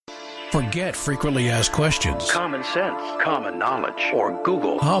Forget frequently asked questions. Common sense, common knowledge, or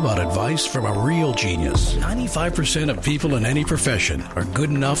Google. How about advice from a real genius? 95% of people in any profession are good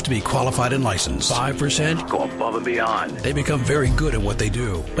enough to be qualified and licensed. 5% go above and beyond. They become very good at what they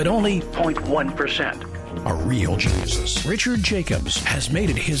do, but only 0.1% are real geniuses. Richard Jacobs has made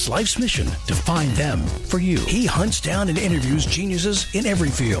it his life's mission to find them for you. He hunts down and interviews geniuses in every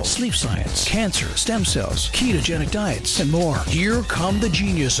field: sleep science, cancer, stem cells, ketogenic diets, and more. Here come the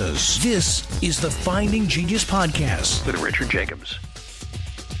geniuses. This is the Finding Genius Podcast with Richard Jacobs.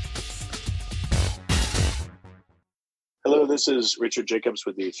 Hello, this is Richard Jacobs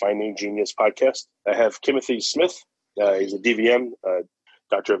with the Finding Genius Podcast. I have Timothy Smith. He's a DVM,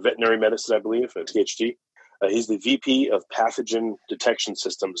 Doctor of Veterinary Medicine, I believe, a PhD. He's the VP of Pathogen Detection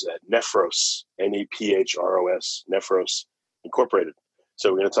Systems at Nephros, Nephros, Nephros Incorporated.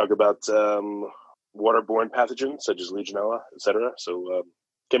 So we're going to talk about waterborne pathogens such as Legionella, et cetera. So,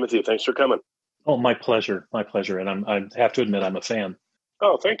 Timothy, thanks for coming. Oh, my pleasure. My pleasure. And I have to admit, I'm a fan.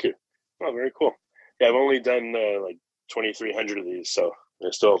 Oh, thank you. Oh, very cool. Yeah, I've only done like 2,300 of these, so I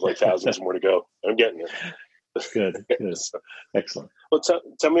still have like thousands more to go. I'm getting it. Good. So, excellent. Well,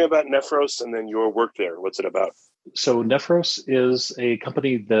 tell me about Nephros and then your work there. What's it about? So Nephros is a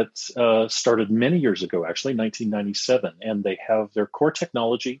company that started many years ago, actually, 1997, and they have their core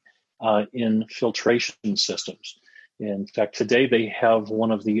technology in filtration systems. In fact, today they have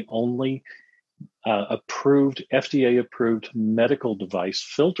one of the only FDA-approved medical device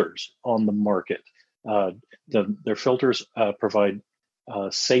filters on the market. Their filters provide a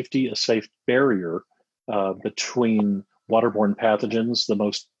safe barrier between waterborne pathogens, the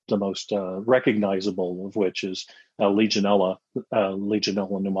most recognizable of which is Legionella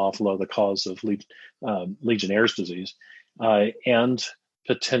pneumophila, the cause of Legionnaire's disease, and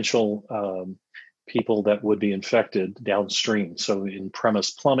potential people that would be infected downstream. So in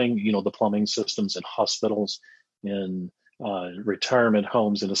premise plumbing, the plumbing systems in hospitals, in retirement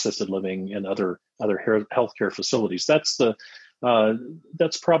homes, in assisted living, and other healthcare facilities. That's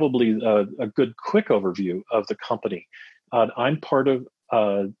probably a good quick overview of the company. I'm part of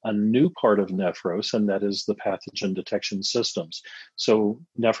a new part of Nephros, and that is the pathogen detection systems. So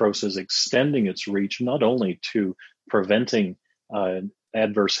Nephros is extending its reach not only to preventing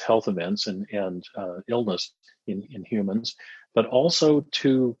adverse health events and illness in humans, but also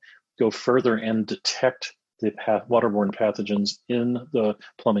to go further and detect the waterborne pathogens in the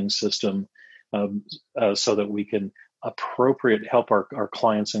plumbing system so that we can help our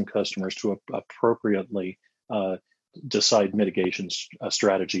clients and customers to appropriately decide mitigation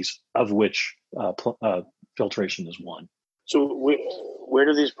strategies, of which filtration is one. So where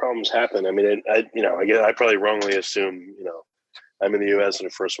do these problems happen? I mean, I probably wrongly assume, I'm in the U.S. in a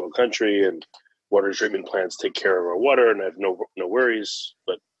first world country, and water treatment plants take care of our water, and I have no worries.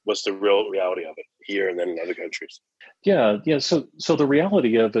 But what's the real reality of it here and then in other countries? Yeah. So the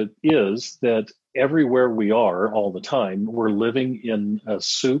reality of it is that everywhere we are all the time, we're living in a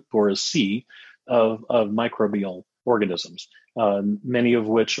soup or a sea of microbial organisms, many of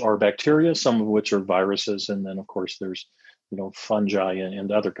which are bacteria, some of which are viruses, and then of course there's fungi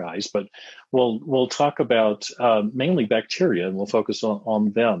and other guys. But we'll talk about mainly bacteria, and we'll focus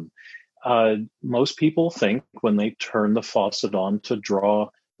on them. Most people think when they turn the faucet on to draw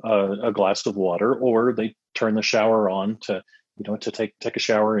a glass of water, or they turn the shower on to take a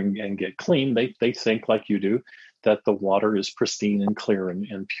shower and get clean, they think like you do, that the water is pristine and clear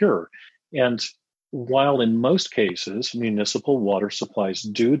and pure. And while in most cases municipal water supplies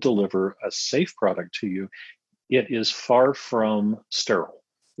do deliver a safe product to you, it is far from sterile.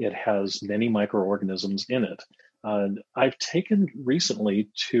 It has many microorganisms in it. I've taken recently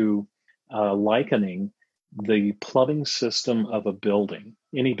to likening the plumbing system of a building,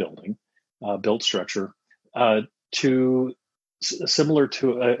 any building, built structure, to similar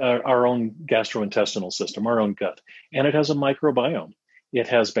to our own gastrointestinal system, our own gut. And it has a microbiome. It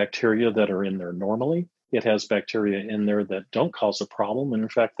has bacteria that are in there normally. It has bacteria in there that don't cause a problem. And in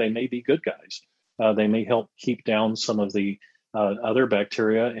fact, they may be good guys. They may help keep down some of the other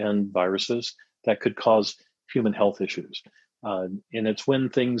bacteria and viruses that could cause human health issues. And it's when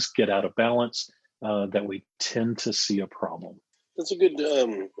things get out of balance that we tend to see a problem. That's a good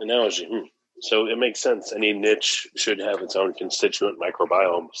analogy. So it makes sense. Any niche should have its own constituent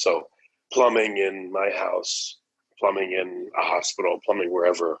microbiome. So plumbing in my house, plumbing in a hospital, plumbing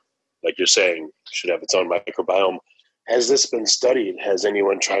wherever, like you're saying, should have its own microbiome. Has this been studied? Has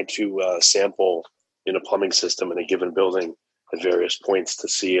anyone tried to sample in a plumbing system in a given building at various points to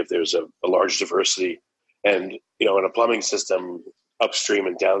see if there's a large diversity? And, in a plumbing system, upstream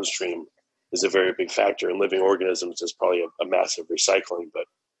and downstream is a very big factor. In living organisms, there's probably a massive recycling. But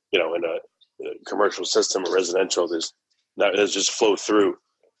in a commercial system or residential, there's just flow through.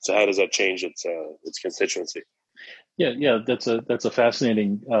 So how does that change its constituency? Yeah, that's a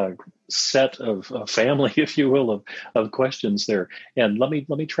fascinating set of family, if you will, of questions there. And let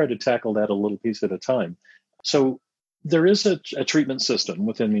me try to tackle that a little piece at a time. So there is a treatment system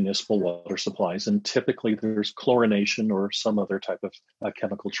within municipal water supplies, and typically there's chlorination or some other type of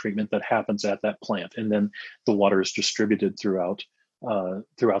chemical treatment that happens at that plant, and then the water is distributed throughout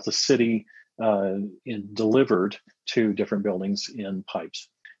the city and delivered to different buildings in pipes.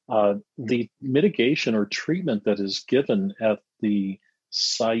 The mitigation or treatment that is given at the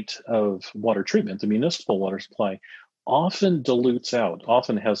site of water treatment, the municipal water supply, often dilutes out,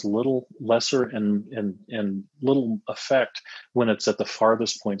 often has lesser and little effect when it's at the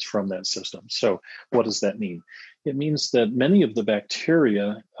farthest points from that system. So what does that mean? It means that many of the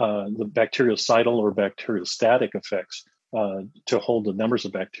bacteria, the bactericidal or bacteriostatic effects to hold the numbers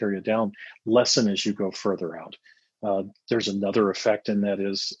of bacteria down, lessen as you go further out. There's another effect, and that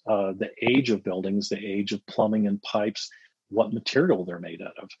is the age of buildings, the age of plumbing and pipes, what material they're made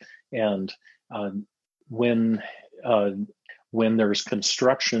out of. And when there's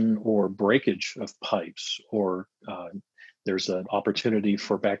construction or breakage of pipes, or there's an opportunity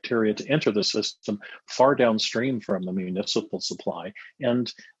for bacteria to enter the system far downstream from the municipal supply.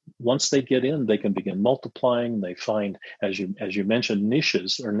 And once they get in, they can begin multiplying. They find, as you mentioned,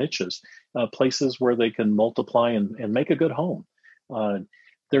 niches, places where they can multiply and make a good home.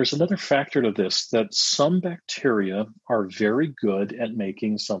 There's another factor to this, that some bacteria are very good at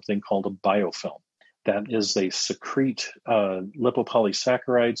making something called a biofilm. That is, they secrete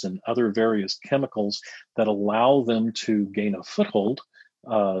lipopolysaccharides and other various chemicals that allow them to gain a foothold,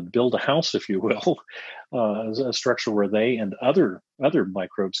 build a house, if you will, a structure where they and other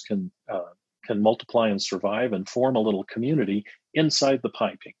microbes can multiply and survive and form a little community inside the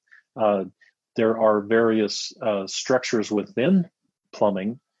piping. There are various structures within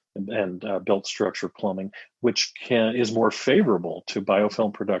plumbing and built structure plumbing, which is more favorable to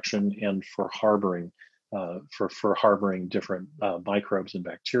biofilm production and for harboring different microbes and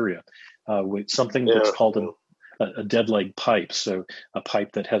bacteria. With something that's called a dead leg pipe, so a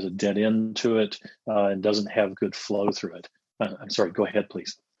pipe that has a dead end to it and doesn't have good flow through it. I'm sorry, go ahead,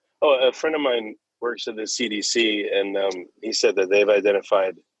 please. Oh, a friend of mine works at the CDC, and he said that they've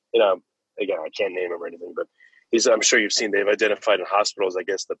identified, again, I can't name him or anything, but I'm sure you've seen, they've identified in hospitals, I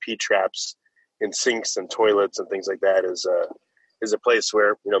guess, the P-traps in sinks and toilets and things like that is a place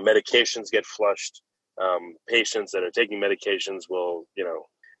where, medications get flushed. Patients that are taking medications will,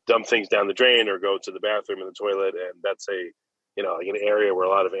 dump things down the drain or go to the bathroom in the toilet. And that's an area where a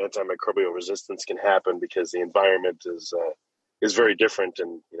lot of antimicrobial resistance can happen because the environment is very different.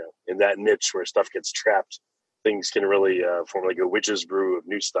 And, in that niche where stuff gets trapped, things can really form like a witch's brew of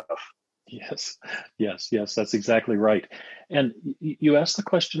new stuff. Yes, that's exactly right. And you asked the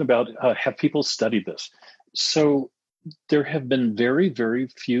question about have people studied this? So there have been very, very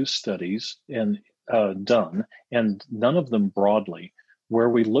few studies done, and none of them broadly, where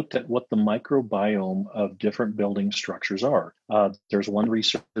we looked at what the microbiome of different building structures are. There's one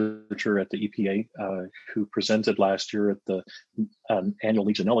researcher at the EPA who presented last year at the annual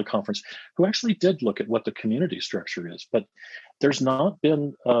Legionella conference who actually did look at what the community structure is, but there's not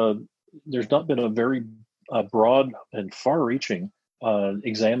been a very broad and far-reaching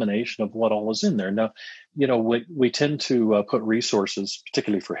examination of what all is in there. Now, we tend to put resources,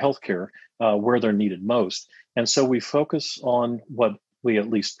 particularly for healthcare, where they're needed most. And so we focus on what we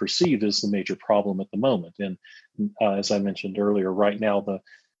at least perceive is the major problem at the moment. And as I mentioned earlier, right now,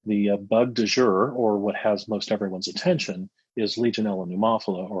 the bug du jour, or what has most everyone's attention, is Legionella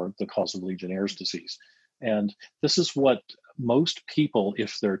pneumophila, or the cause of Legionnaire's disease. And this is what most people,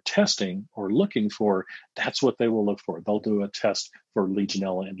 if they're testing or looking for, that's what they will look for. They'll do a test for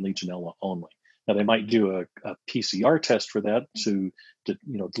Legionella and Legionella only. Now, they might do a PCR test for that to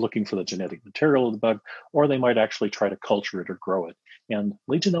looking for the genetic material of the bug, or they might actually try to culture it or grow it. And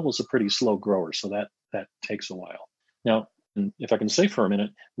Legionella is a pretty slow grower, so that takes a while. Now, if I can say for a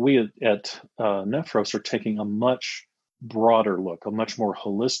minute, we at Nephros are taking a much broader look, a much more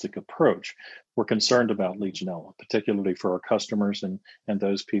holistic approach. We're concerned about Legionella, particularly for our customers and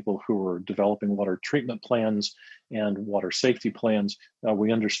those people who are developing water treatment plans and water safety plans.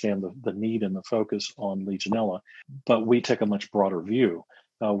 We understand the need and the focus on Legionella, but we take a much broader view.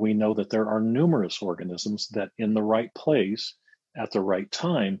 We know that there are numerous organisms that in the right place at the right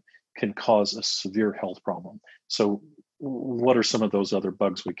time can cause a severe health problem. So what are some of those other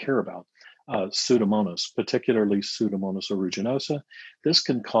bugs we care about? Pseudomonas, particularly Pseudomonas aeruginosa. This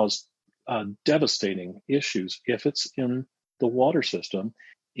can cause devastating issues if it's in the water system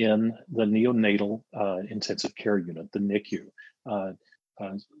in the neonatal intensive care unit, the NICU.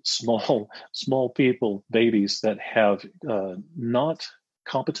 Small people, babies that have not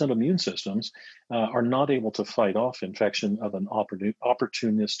competent immune systems are not able to fight off infection of an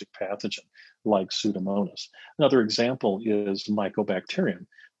opportunistic pathogen like Pseudomonas. Another example is Mycobacterium.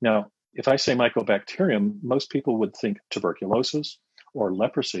 Now, if I say Mycobacterium, most people would think tuberculosis or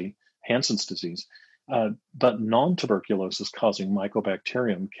leprosy, Hansen's disease. But non-tuberculosis causing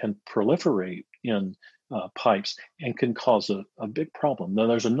Mycobacterium can proliferate in pipes and can cause a big problem. Now,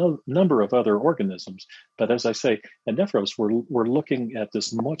 there's a number of other organisms, but as I say, at Nephros, we're looking at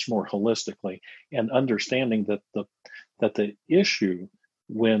this much more holistically and understanding that the issue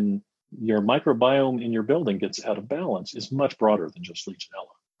when your microbiome in your building gets out of balance is much broader than just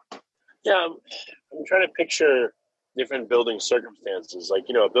Legionella. Yeah, I'm trying to picture different building circumstances. Like,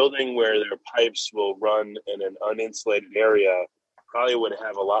 a building where their pipes will run in an uninsulated area probably would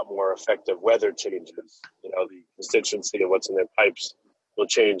have a lot more effective weather changes. The constituency of what's in their pipes will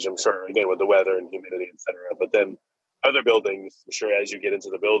change, I'm sure, again, with the weather and humidity, et cetera. But then other buildings, I'm sure as you get into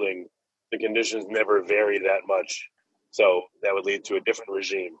the building, the conditions never vary that much. So that would lead to a different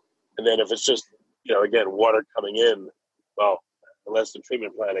regime. And then if it's just, again, water coming in, well, unless the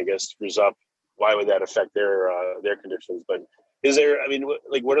treatment plant, I guess, screws up, why would that affect their conditions? But is there,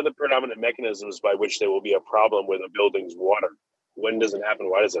 what are the predominant mechanisms by which there will be a problem with a building's water? When does it happen?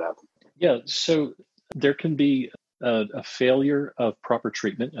 Why does it happen? Yeah, so there can be a failure of proper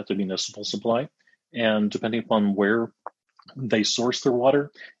treatment at the municipal supply. And depending upon where they source their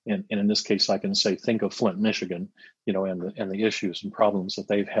water, and in this case, I can say, think of Flint, Michigan, and the issues and problems that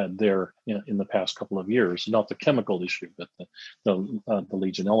they've had there in the past couple of years. Not the chemical issue, but the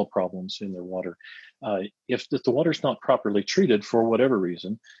Legionella problems in their water. If the water's not properly treated for whatever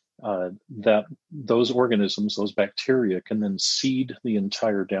reason, that those organisms, those bacteria, can then seed the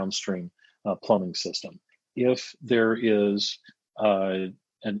entire downstream plumbing system. If there is an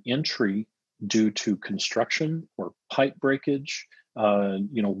entry due to construction or pipe breakage,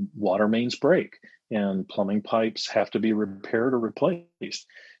 water mains break and plumbing pipes have to be repaired or replaced.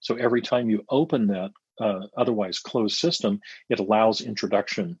 So every time you open that otherwise closed system, it allows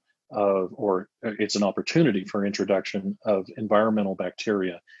introduction of, or it's an opportunity for introduction of environmental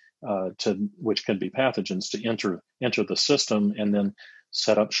bacteria which can be pathogens to enter the system and then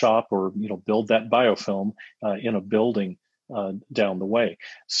set up shop or build that biofilm in a building down the way.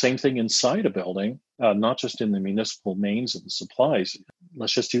 Same thing inside a building, not just in the municipal mains and the supplies.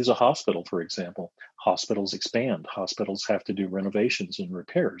 Let's just use a hospital, for example. Hospitals expand. Hospitals have to do renovations and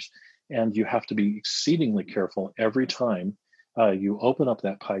repairs. And you have to be exceedingly careful every time you open up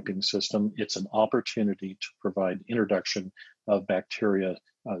that piping system. It's an opportunity to provide introduction of bacteria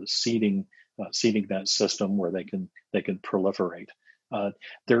seeding that system where they can proliferate.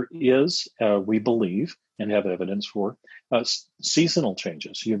 There is, we believe, and have evidence for, seasonal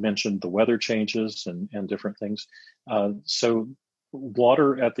changes. You mentioned the weather changes and different things. So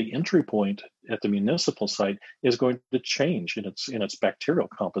water at the entry point at the municipal site is going to change in its bacterial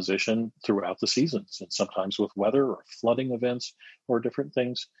composition throughout the seasons, and sometimes with weather or flooding events or different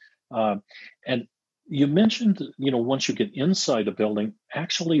things. And you mentioned, once you get inside a building,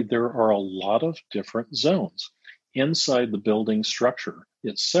 actually there are a lot of different zones inside the building structure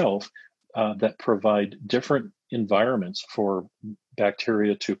itself that provide different environments for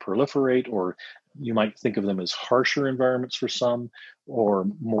bacteria to proliferate, or you might think of them as harsher environments for some or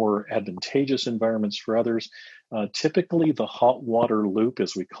more advantageous environments for others. Typically, the hot water loop,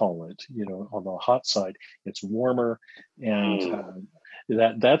 as we call it, on the hot side, it's warmer, and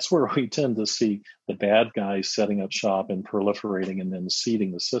that's where we tend to see the bad guys setting up shop and proliferating and then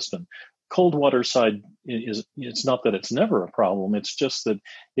seeding the system. Cold water side it's not that it's never a problem. It's just that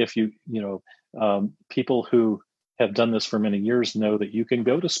if people who have done this for many years know that you can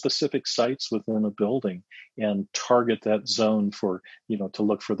go to specific sites within a building and target that zone for, to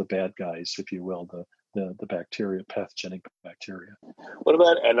look for the bad guys, if you will, the bacteria, pathogenic bacteria. What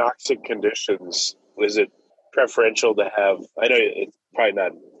about anoxic conditions? Is it preferential to have, I know it's probably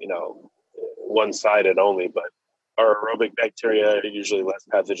not, one-sided only, but are aerobic bacteria usually less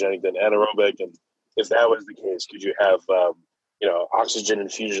pathogenic than anaerobic? And if that was the case, could you have, oxygen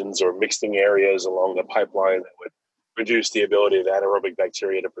infusions or mixing areas along the pipeline that would reduce the ability of anaerobic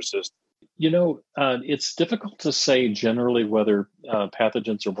bacteria to persist? It's difficult to say generally whether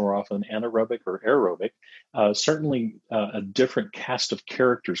pathogens are more often anaerobic or aerobic. Certainly, a different cast of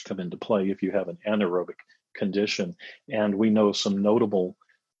characters come into play if you have an anaerobic condition. And we know some notable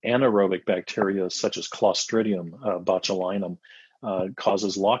anaerobic bacteria such as Clostridium botulinum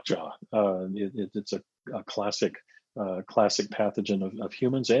causes lockjaw. It's a classic classic pathogen of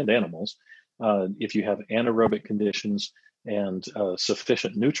humans and animals. If you have anaerobic conditions and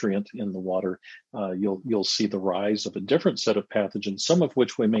sufficient nutrient in the water, you'll see the rise of a different set of pathogens, some of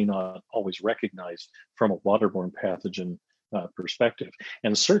which we may not always recognize from a waterborne pathogen perspective.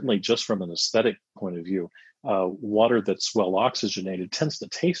 And certainly just from an aesthetic point of view, water that's well oxygenated tends to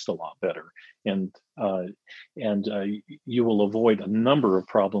taste a lot better. And you will avoid a number of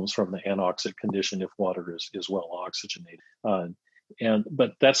problems from the anoxic condition if water is well oxygenated.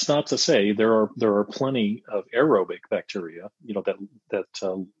 But that's not to say there are plenty of aerobic bacteria, that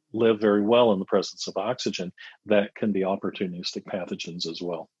live very well in the presence of oxygen that can be opportunistic pathogens as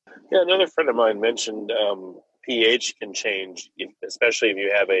well. Yeah, another friend of mine mentioned pH can change, especially if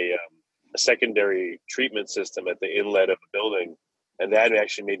you have a secondary treatment system at the inlet of a building, and that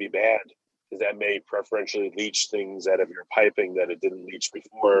actually may be bad because that may preferentially leach things out of your piping that it didn't leach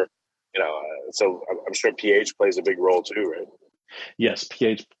before. So I'm sure pH plays a big role too, right? Yes,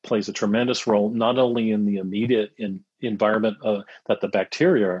 pH plays a tremendous role, not only in the immediate environment that the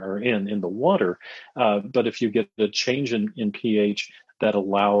bacteria are in the water, but if you get a change in pH that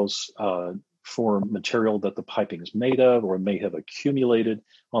allows for material that the piping is made of or may have accumulated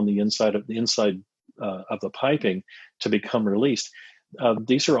on the inside of the piping to become released.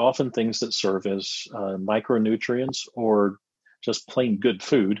 These are often things that serve as micronutrients or just plain good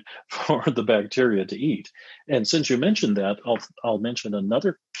food for the bacteria to eat. And since you mentioned that, I'll mention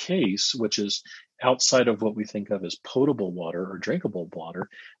another case, which is outside of what we think of as potable water or drinkable water,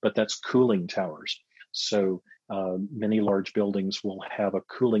 but that's cooling towers. So many large buildings will have a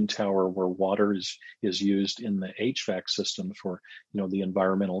cooling tower where water is used in the HVAC system for the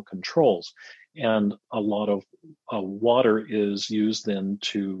environmental controls, and a lot of water is used then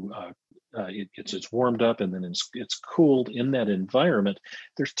to it's warmed up and then it's cooled in that environment.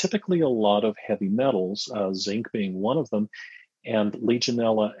 There's typically a lot of heavy metals, zinc being one of them, and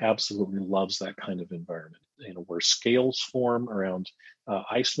Legionella absolutely loves that kind of environment. Where scales form around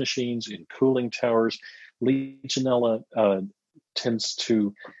ice machines in cooling towers, Legionella tends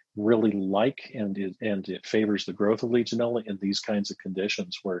to really like and it favors the growth of Legionella in these kinds of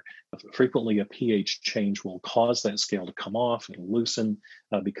conditions where frequently a pH change will cause that scale to come off and loosen,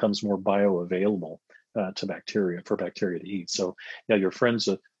 becomes more bioavailable to bacteria to eat. So yeah, your friend's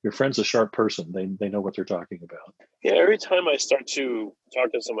a sharp person. They know what they're talking about. Yeah, every time I start to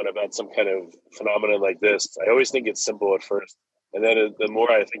talk to someone about some kind of phenomenon like this, I always think it's simple at first. And then the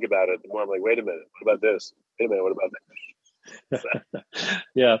more I think about it, the more I'm like, wait a minute, what about this? Wait a minute, what about that?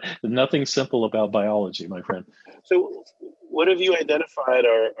 Yeah, nothing simple about biology, my friend. So what have you identified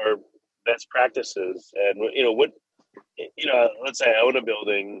are best practices? And, let's say I own a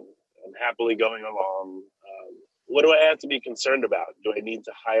building, I'm happily going along. What do I have to be concerned about? Do I need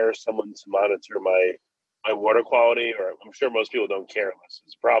to hire someone to monitor my water quality? Or I'm sure most people don't care unless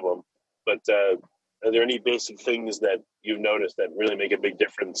it's a problem. But are there any basic things that you've noticed that really make a big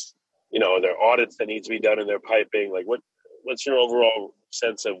difference? Are there audits that need to be done in their piping? Like what's your overall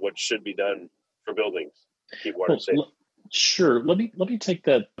sense of what should be done for buildings to keep water safe? Sure. Let me take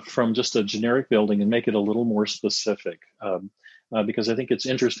that from just a generic building and make it a little more specific, because I think it's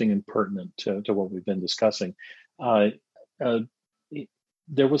interesting and pertinent to what we've been discussing. There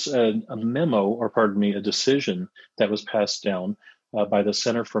was a decision that was passed down by the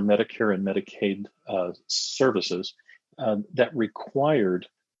Center for Medicare and Medicaid Services that required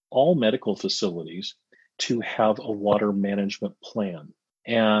all medical facilities to have a water management plan.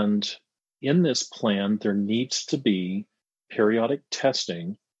 And in this plan, there needs to be periodic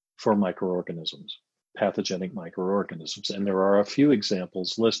testing for microorganisms, pathogenic microorganisms. And there are a few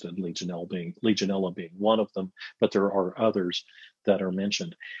examples listed, Legionella being one of them, but there are others that are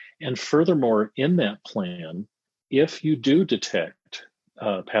mentioned. And furthermore, in that plan, if you do detect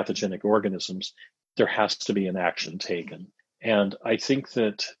pathogenic organisms, there has to be an action taken. And I think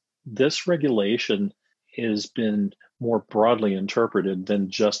that this regulation has been more broadly interpreted than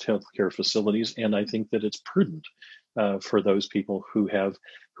just healthcare facilities, and I think that it's prudent for those people who have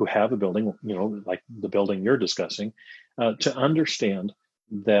a building, like the building you're discussing, to understand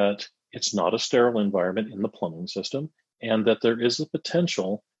that it's not a sterile environment in the plumbing system, and that there is a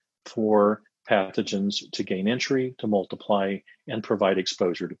potential for pathogens to gain entry, to multiply, and provide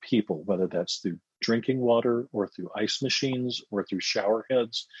exposure to people, whether that's through drinking water or through ice machines or through shower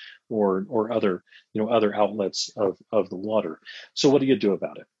heads or other outlets of the water. So what do you do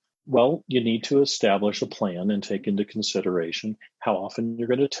about it? Well, you need to establish a plan and take into consideration how often you're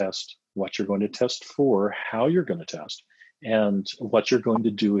going to test, what you're going to test for, how you're going to test, and what you're going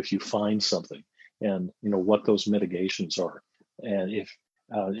to do if you find something, and what those mitigations are. And if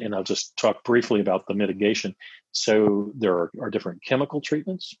and I'll just talk briefly about the mitigation. So there are different chemical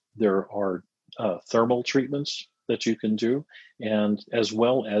treatments, there are thermal treatments that you can do, and as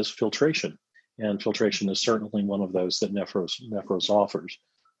well as filtration. And filtration is certainly one of those that Nephros offers.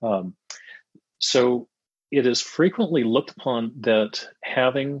 So it is frequently looked upon that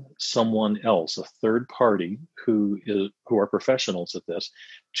having someone else, a third party who are professionals at this,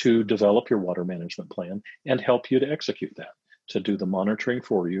 to develop your water management plan and help you to execute that, to do the monitoring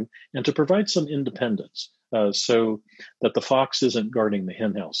for you, and to provide some independence so that the fox isn't guarding the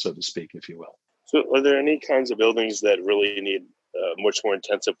hen house, so to speak, if you will. So are there any kinds of buildings that really need a much more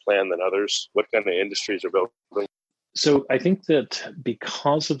intensive plan than others? What kind of industries are building? So I think that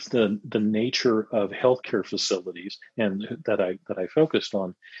because of the nature of healthcare facilities and that I focused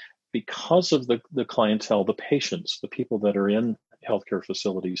on, because of the clientele, the patients, the people that are in healthcare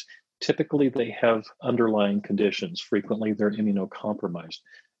facilities, typically they have underlying conditions. Frequently they're immunocompromised,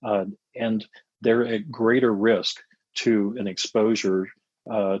 and they're at greater risk to an exposure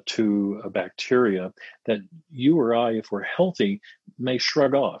to a bacteria that you or I, if we're healthy, may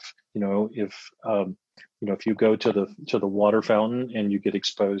shrug off. If you go to the water fountain and you get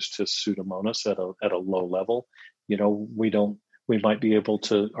exposed to Pseudomonas at a low level, we might be able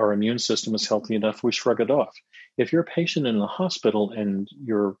to, our immune system is healthy enough, we shrug it off. If you're a patient in the hospital and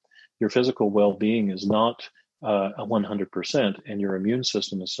your physical well-being is not 100% and your immune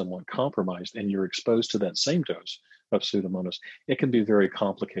system is somewhat compromised and you're exposed to that same dose of Pseudomonas, it can be very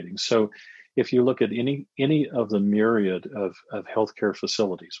complicating. So if you look at any of the myriad of healthcare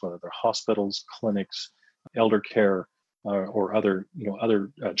facilities, whether they're hospitals, clinics, elder care, or other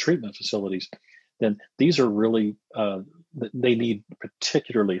treatment facilities, then these are really they need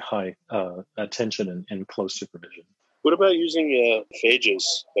particularly high attention and close supervision. What about using phages,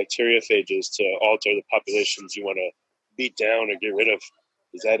 bacteriophages, to alter the populations you want to beat down or get rid of?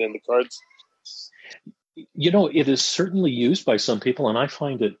 Is that in the cards? It is certainly used by some people, and I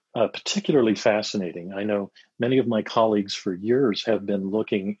find it particularly fascinating. I know many of my colleagues for years have been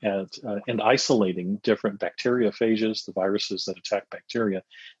looking at and isolating different bacteriophages, the viruses that attack bacteria,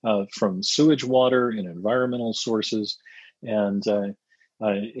 from sewage water and environmental sources. And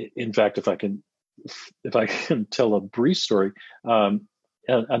in fact, if I can tell a brief story,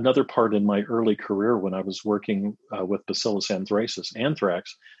 another part in my early career when I was working with Bacillus anthracis,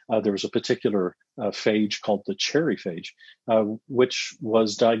 anthrax, there was a particular phage called the cherry phage, which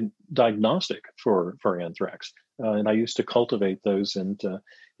was diagnostic for anthrax. And I used to cultivate those and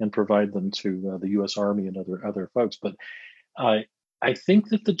provide them to the U.S. Army and other folks. But I think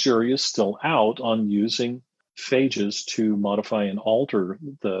that the jury is still out on using phages to modify and alter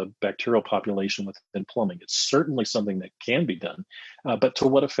the bacterial population within plumbing. It's certainly something that can be done, but to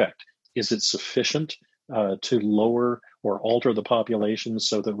what effect? Is it sufficient to lower or alter the population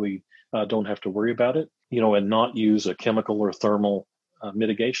so that we don't have to worry about it, and not use a chemical or thermal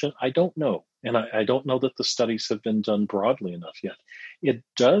mitigation? I don't know. And I don't know that the studies have been done broadly enough yet. It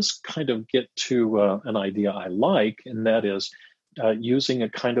does kind of get to an idea I like, and that is using a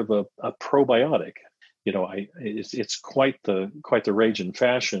kind of a probiotic. It's quite the rage in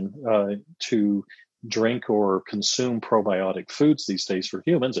fashion to drink or consume probiotic foods these days for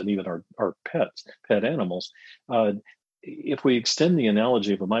humans and even our pet animals. If we extend the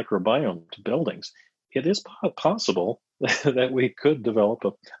analogy of a microbiome to buildings, it is possible that we could develop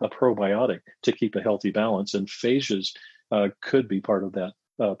a probiotic to keep a healthy balance, and phages could be part of that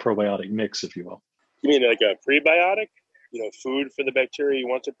probiotic mix, if you will. You mean like a prebiotic, food for the bacteria you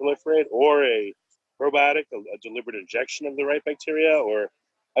want to proliferate, or a probiotic, a deliberate injection of the right bacteria? Or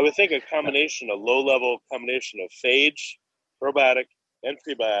I would think a low-level combination of phage, probiotic, and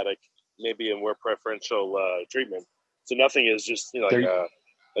prebiotic may be a more preferential treatment. So nothing is just a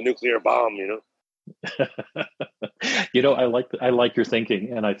nuclear bomb, I like your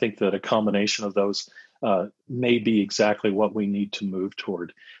thinking, and I think that a combination of those may be exactly what we need to move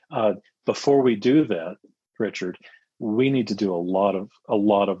toward. Before we do that, Richard, we need to do a lot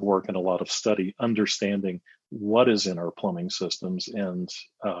of work and a lot of study understanding what is in our plumbing systems and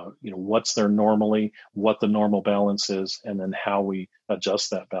what's there normally, what the normal balance is, and then how we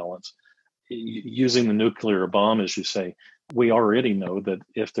adjust that balance. Using the nuclear bomb, as you say, we already know that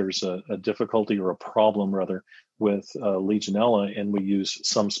if there's a difficulty or a problem rather with Legionella and we use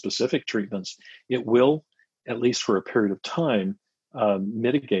some specific treatments, it will, at least for a period of time,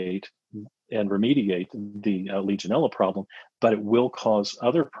 mitigate and remediate the Legionella problem, but it will cause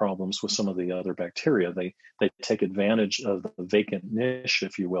other problems with some of the other bacteria. They take advantage of the vacant niche,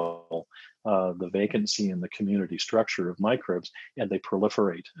 if you will, the vacancy in the community structure of microbes, and they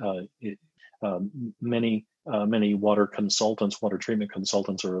proliferate. Many water consultants, water treatment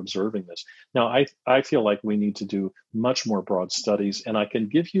consultants are observing this. Now, I feel like we need to do much more broad studies, and I can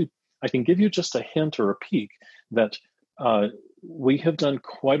give you just a hint or a peek that we have done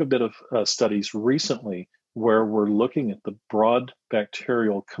quite a bit of studies recently where we're looking at the broad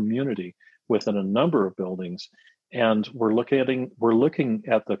bacterial community within a number of buildings, and we're looking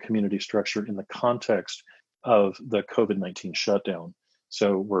at the community structure in the context of the COVID-19 shutdown.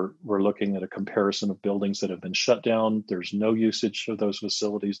 So we're looking at a comparison of buildings that have been shut down. There's no usage of those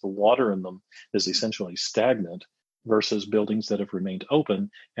facilities. The water in them is essentially stagnant versus buildings that have remained open,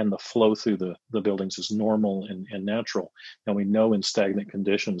 and the flow through the buildings is normal and natural. And we know in stagnant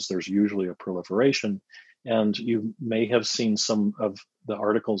conditions, there's usually a proliferation. And you may have seen some of the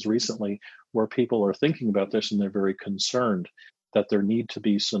articles recently where people are thinking about this, and they're very concerned that there need to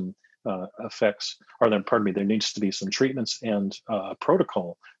be some there needs to be some treatments and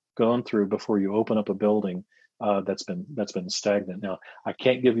protocol gone through before you open up a building that's been stagnant. Now, I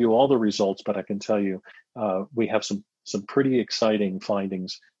can't give you all the results, but I can tell you we have some pretty exciting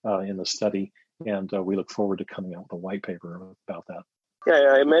findings in the study, and we look forward to coming out with a white paper about that.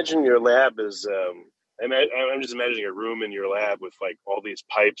 Yeah, I imagine your lab is. I'm just imagining a room in your lab with like all these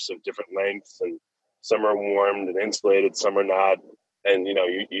pipes of different lengths, and some are warmed and insulated, some are not. And,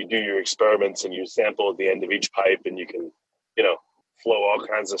 you do your experiments and you sample at the end of each pipe, and you can, flow all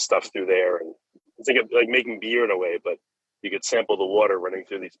kinds of stuff through there. And it's like making beer in a way, but you could sample the water running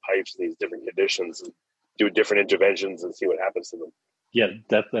through these pipes in these different conditions and do different interventions and see what happens to them. Yeah,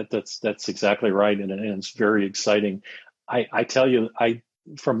 that's exactly right. And it's very exciting. I tell you,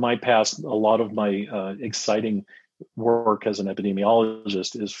 from my past, a lot of my exciting work as an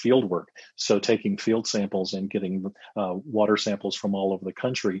epidemiologist is field work. So taking field samples and getting water samples from all over the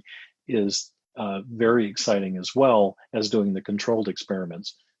country is very exciting, as well as doing the controlled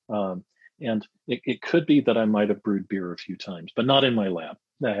experiments. And it could be that I might have brewed beer a few times, but not in my lab.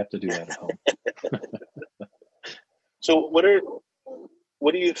 I have to do that at home. So what do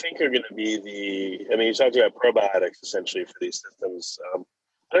you think are going to be you talked about probiotics essentially for these systems. I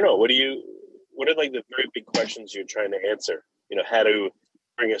don't know. What are like the very big questions you're trying to answer? How to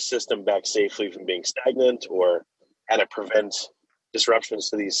bring a system back safely from being stagnant, or how to prevent disruptions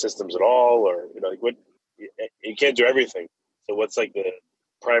to these systems at all, or what you can't do everything. So what's like the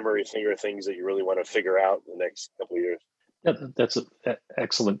primary things that you really want to figure out in the next couple of years? Yeah, that's an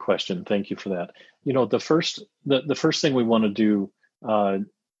excellent question. Thank you for that. The first thing we want to do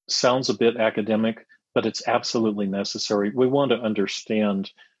sounds a bit academic, but it's absolutely necessary. We want to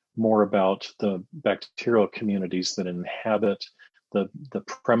understand more about the bacterial communities that inhabit the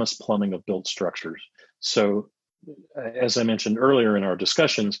premise plumbing of built structures. So, as I mentioned earlier in our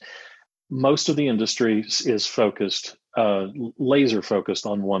discussions, most of the industry is focused, laser focused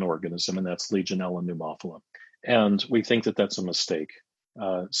on one organism, and that's Legionella pneumophila. And we think that that's a mistake.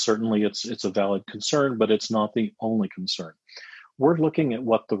 Certainly, it's a valid concern, but it's not the only concern. We're looking at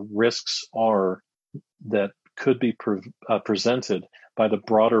what the risks are that could be presented by the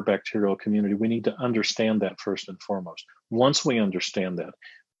broader bacterial community. We need to understand that first and foremost. Once we understand that,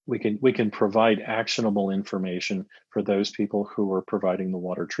 we can provide actionable information for those people who are providing the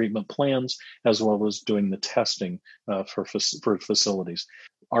water treatment plans, as well as doing the testing for facilities.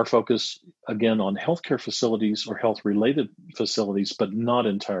 Our focus, again, on healthcare facilities or health-related facilities, but not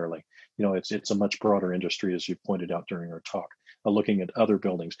entirely. It's a much broader industry, as you pointed out during our talk, looking at other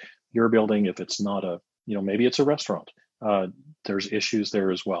buildings. Your building, if it's not maybe it's a restaurant, there's issues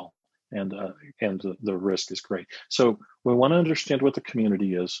there as well. And the risk is great. So we want to understand what the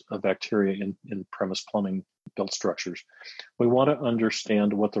community is of bacteria in premise plumbing built structures. We want to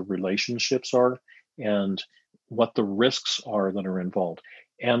understand what the relationships are and what the risks are that are involved.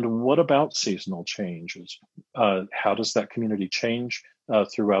 And what about seasonal changes? How does that community change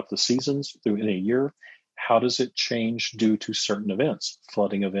throughout the seasons, in a year? How does it change due to certain events,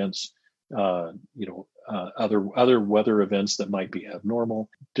 flooding events, other weather events that might be abnormal,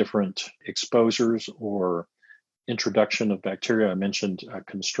 different exposures or introduction of bacteria? I mentioned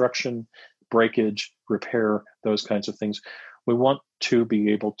construction, breakage, repair, those kinds of things. We want to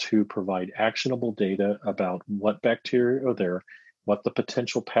be able to provide actionable data about what bacteria are there, what the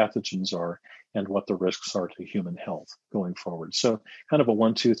potential pathogens are, and what the risks are to human health going forward. So kind of a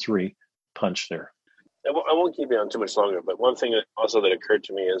 1, 2, 3 punch there. I won't keep you on too much longer, but one thing that occurred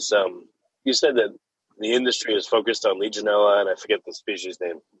to me is you said that the industry is focused on Legionella, and I forget the species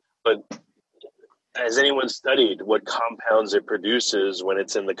name, but has anyone studied what compounds it produces when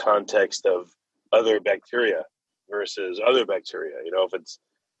it's in the context of other bacteria versus other bacteria? If it's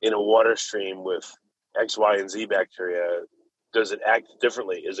in a water stream with X, Y, and Z bacteria, does it act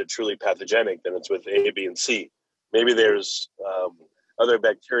differently? Is it truly pathogenic than it's with A, B, and C? Maybe there's other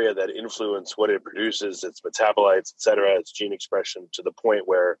bacteria that influence what it produces, its metabolites, et cetera, its gene expression, to the point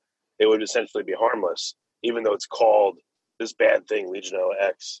where it would essentially be harmless, even though it's called this bad thing, Legionella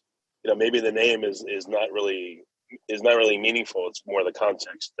X. Maybe the name is not really meaningful. It's more the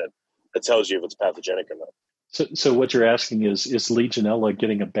context that tells you if it's pathogenic or not. So what you're asking is Legionella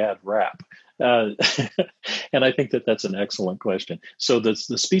getting a bad rap? And I think that's an excellent question. So the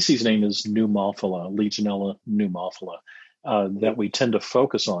species name is Pneumophila, Legionella pneumophila, that we tend to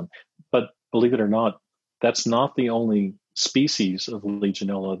focus on. But believe it or not, that's not the only species of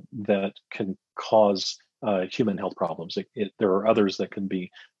Legionella that can cause human health problems. There are others that can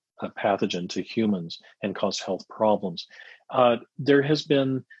be a pathogen to humans and cause health problems. There has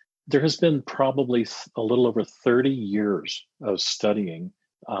been probably a little over 30 years of studying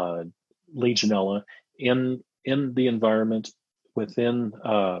Legionella in the environment, within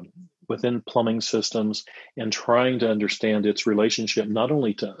plumbing systems, and trying to understand its relationship not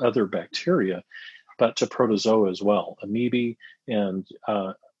only to other bacteria, but to protozoa as well, amoebae and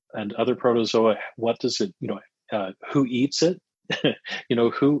other protozoa. What does it, who eats it?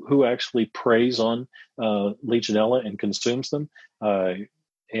 Who actually preys on Legionella and consumes them?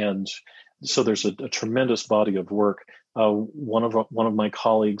 And so there's a tremendous body of work. One of my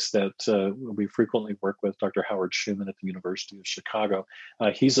colleagues that we frequently work with, Dr. Howard Schuman at the University of Chicago,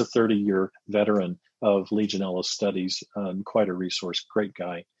 he's a 30-year veteran of Legionella studies, quite a resource, great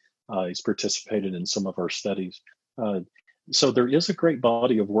guy. He's participated in some of our studies. So there is a great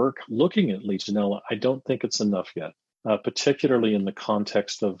body of work looking at Legionella. I don't think it's enough yet, particularly in the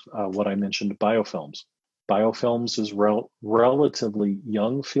context of what I mentioned, biofilms. Biofilms is relatively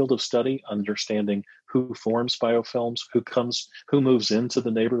young field of study, understanding who forms biofilms, who moves into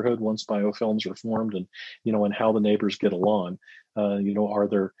the neighborhood once biofilms are formed, and and how the neighbors get along. Are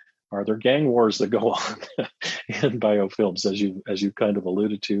there gang wars that go on in biofilms, as you kind of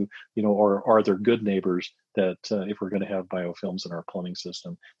alluded to, or are there good neighbors that if we're going to have biofilms in our plumbing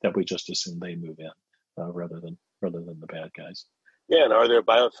system, that we just assume they move in rather than the bad guys? Yeah, and are there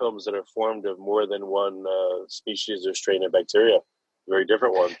biofilms that are formed of more than one species or strain of bacteria? Very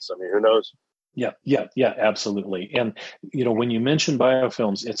different ones. I mean, who knows? Yeah, absolutely. And when you mention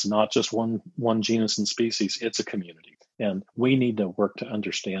biofilms, it's not just one genus and species; it's a community, and we need to work to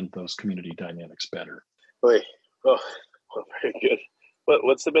understand those community dynamics better. Well, very good.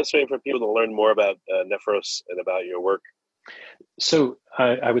 What's the best way for people to learn more about Nephros and about your work? So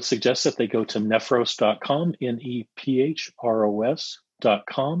I would suggest that they go to nephros.com,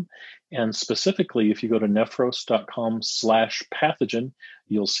 nephros.com. And specifically, if you go to nephros.com/pathogen,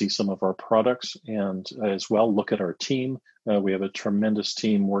 you'll see some of our products, and as well, look at our team. We have a tremendous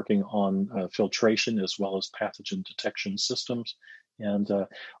team working on filtration as well as pathogen detection systems. And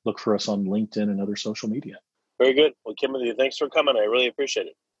look for us on LinkedIn and other social media. Very good. Well, Kimberly, thanks for coming. I really appreciate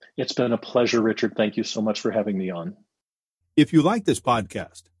it. It's been a pleasure, Richard. Thank you so much for having me on. If you like this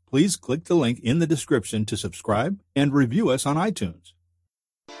podcast, please click the link in the description to subscribe and review us on iTunes.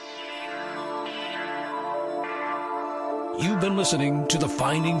 You've been listening to the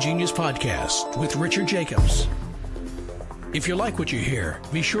Finding Genius podcast with Richard Jacobs. If you like what you hear,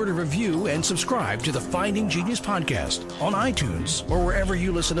 be sure to review and subscribe to the Finding Genius podcast on iTunes or wherever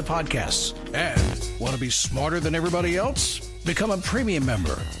you listen to podcasts. And want to be smarter than everybody else? Become a premium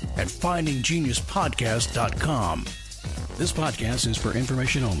member at findinggeniuspodcast.com. This podcast is for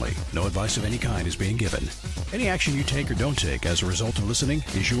information only. No advice of any kind is being given. Any action you take or don't take as a result of listening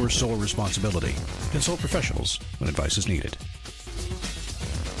is your sole responsibility. Consult professionals when advice is needed.